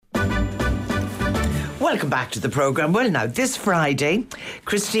Welcome back to the programme. Well, now, this Friday,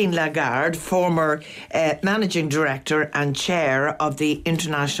 Christine Lagarde, former Managing Director and Chair of the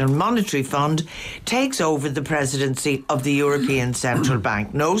International Monetary Fund, takes over the presidency of the European Central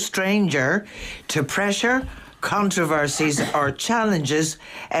Bank. No stranger to pressure, controversies or challenges.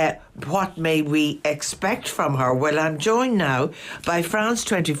 What may we expect from her? Well, I'm joined now by France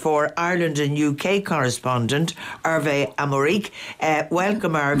 24 Ireland and UK correspondent Hervé Aymeric.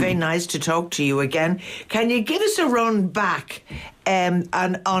 Welcome, Hervé. Nice to talk to you again. Can you give us a run back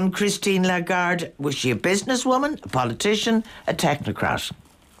on Christine Lagarde? Was she a businesswoman, a politician, a technocrat?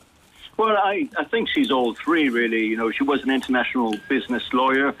 Well, I think she's all three, really. You know, she was an international business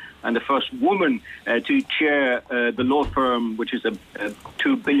lawyer and the first woman to chair the law firm, which is a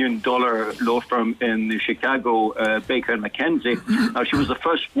 $2 billion law firm in Chicago, Baker McKenzie. Now, she was the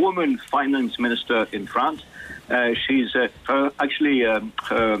first woman finance minister in France. She's her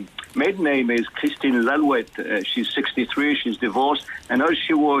maiden name is Christine Lalouette. She's 63. She's divorced, and as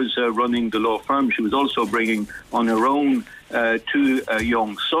she was running the law firm, she was also bringing on her own two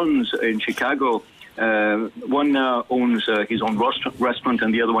young sons in Chicago. One owns his own restaurant,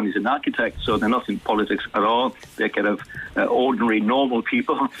 and the other one is an architect. So they're not in politics at all. They're kind of ordinary, normal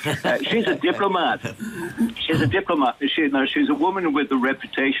people. She's a diplomat. She's a woman with a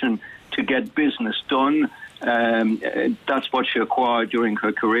reputation to get business done. That's what she acquired during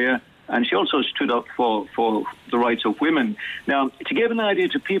her career. And she also stood up for the rights of women. Now, to give an idea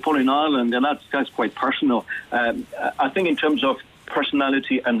to people in Ireland, and that's quite personal, I think in terms of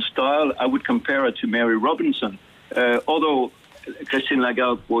personality and style, I would compare her to Mary Robinson. Although Christine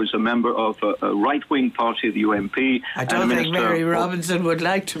Lagarde was a member of a right-wing party, the UMP. I don't think Mary Robinson would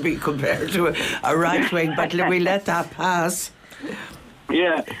like to be compared to a right-wing, but we let that pass.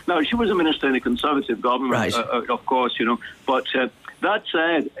 Yeah, no, she was a minister in a Conservative government, right. Of course, you know. But that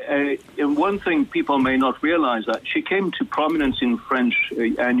said, one thing people may not realise that she came to prominence in French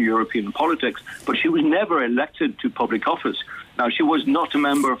and European politics, but she was never elected to public office. Now, she was not a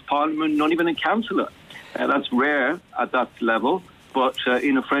member of Parliament, not even a councillor. That's rare at that level. But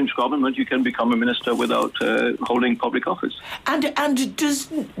in a French government, you can become a minister without holding public office. And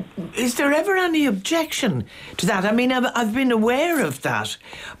is there ever any objection to that? I mean, I've been aware of that,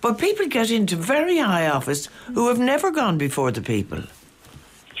 but people get into very high office who have never gone before the people.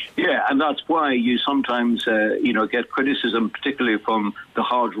 Yeah, and that's why you sometimes, get criticism, particularly from the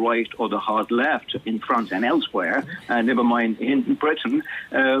hard right or the hard left in France and elsewhere, never mind in Britain.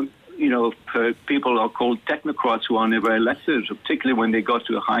 People are called technocrats who are never elected, particularly when they got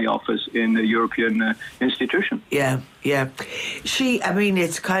to a high office in a European institution. Yeah.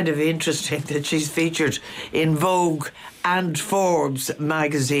 It's kind of interesting that she's featured in Vogue and Forbes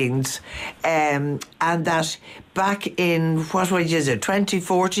magazines, and that back in,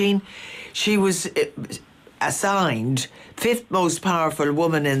 2014, she was assigned fifth most powerful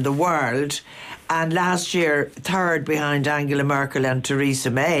woman in the world, and last year third behind Angela Merkel and Theresa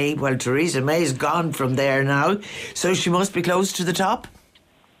May. Well, Theresa May's gone from there now, so she must be close to the top.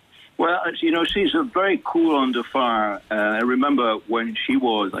 Well, she's a very cool under fire. I remember when she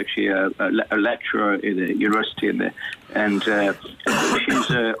was actually a lecturer in the university, and she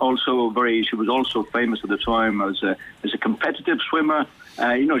was also famous at the time as a competitive swimmer.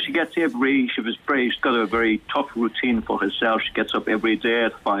 She's got a very tough routine for herself. She gets up every day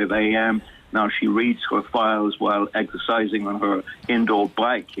at 5 a.m. Now she reads her files while exercising on her indoor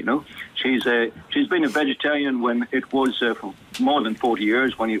bike. She's been a vegetarian when it was for more than 40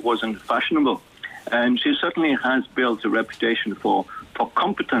 years, when it wasn't fashionable, and she certainly has built a reputation for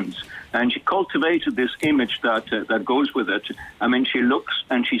competence. And she cultivated this image that goes with it. I mean, she looks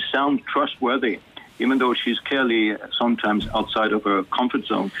and she sounds trustworthy, even though she's clearly sometimes outside of her comfort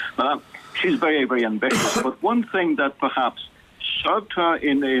zone. But she's very, very ambitious. But one thing that perhaps served her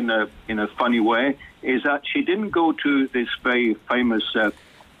in a funny way is that she didn't go to this very famous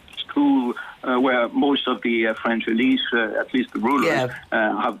school where most of the French elites, at least the rulers,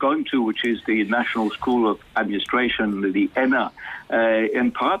 have gone to, which is the National School of Administration, the ENA.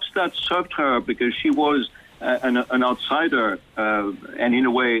 And perhaps that served her because she was an outsider, and in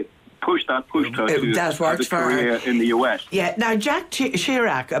a way pushed her to have a career in the US. Yeah. Now, Jacques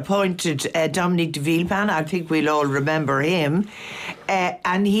Chirac appointed Dominique de Villepin. I think we'll all remember him.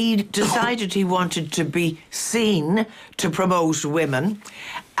 And he decided he wanted to be seen to promote women.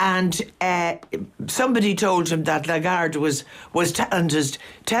 And somebody told him that Lagarde was talented.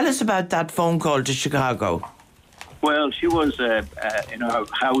 Tell us about that phone call to Chicago. Well, she was in her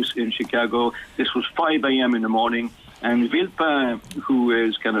house in Chicago. This was 5 a.m. in the morning. And Villepin, who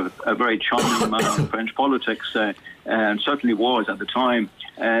is kind of a very charming man in French politics, and certainly was at the time,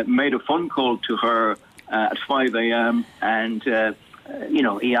 made a phone call to her at 5 a.m. and,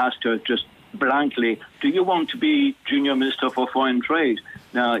 he asked her just blankly, do you want to be Junior Minister for Foreign Trade?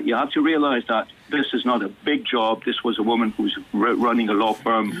 Now, you have to realize that this is not a big job. This was a woman who's running a law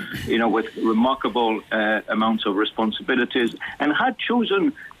firm, with remarkable amounts of responsibilities, and had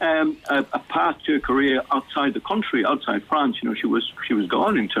chosen a path to a career outside the country, outside France. She was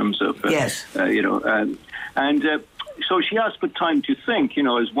gone in terms of, yes. So she asked for time to think,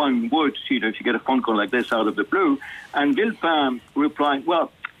 as one would, if you get a phone call like this out of the blue. And Villepin replied,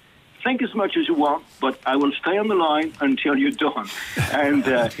 well, think as much as you want, but I will stay on the line until you're done. And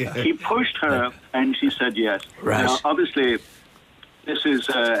he pushed her, and she said yes. Right. Now, obviously, this is,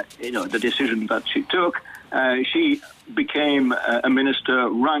 the decision that she took. She became a minister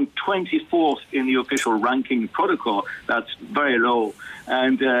ranked 24th in the official ranking protocol. That's very low.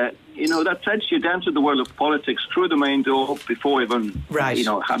 And, that sends you down to the world of politics through the main door before even,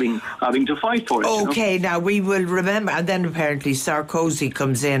 having to fight for it. Okay, now we will remember. And then apparently Sarkozy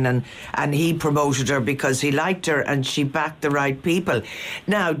comes in and he promoted her because he liked her and she backed the right people.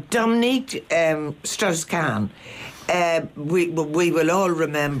 Now, Dominique Strauss-Kahn, we will all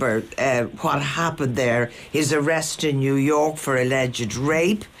remember what happened there. His arrest in New York for alleged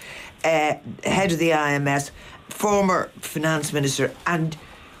rape, head of the IMF, former finance minister, and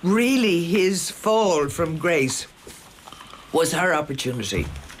really his fall from grace was her opportunity.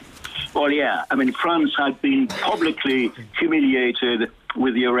 Well, yeah. I mean, France had been publicly humiliated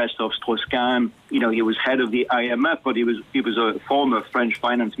with the arrest of Strauss-Kahn. He was head of the IMF, but he was a former French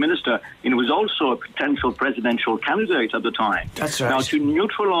finance minister, and he was also a potential presidential candidate at the time. That's right. Now, to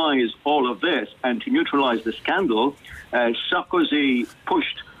neutralize all of this and to neutralize the scandal, Sarkozy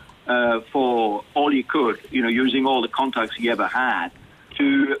pushed for all he could, using all the contacts he ever had,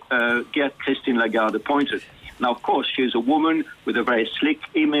 to get Christine Lagarde appointed. Now, of course, she's a woman with a very slick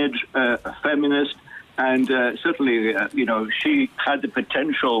image, a feminist, and certainly, she had the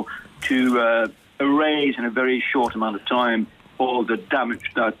potential to erase in a very short amount of time all the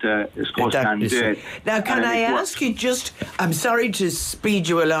damage that Strauss-Kahn did. Now, can I ask you just, I'm sorry to speed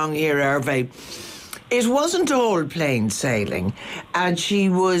you along here, Hervé. It wasn't all plain sailing, and she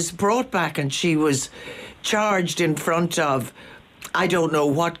was brought back and she was charged in front of, I don't know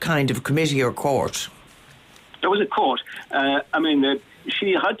what kind of committee or court. There was a court.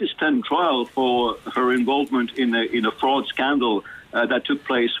 She had to stand trial for her involvement in a fraud scandal that took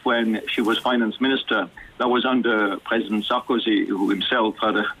place when she was finance minister. That was under President Sarkozy, who himself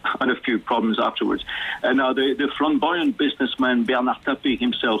had a few problems afterwards. And now the flamboyant businessman Bernard Tapie,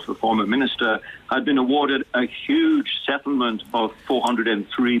 himself a former minister, had been awarded a huge settlement of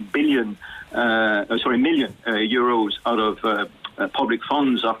 403 million euros out of public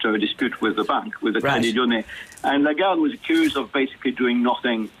funds after a dispute with the bank, with the Crédit Lyonnais. And Lagarde was accused of basically doing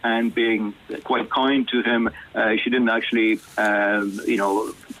nothing and being quite kind to him. She didn't actually,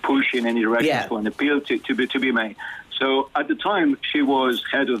 push in any direction for an appeal to be made. So at the time, she was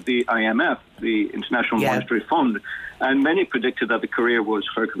head of the IMF, the International Monetary Fund, and many predicted that her career was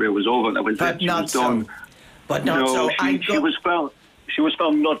over. That was but it. She not was done. so. But not so. She was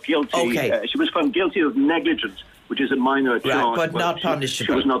found not guilty. Okay. She was found guilty of negligence, which is a minor charge. But not punishable.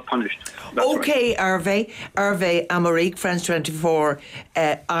 She was not punished. That's okay, right. Hervé Amarique, France 24,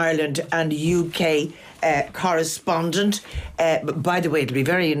 Ireland and UK correspondent. By the way, it'll be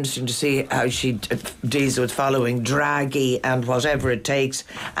very interesting to see how she deals with following Draghi and whatever it takes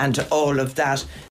and all of that.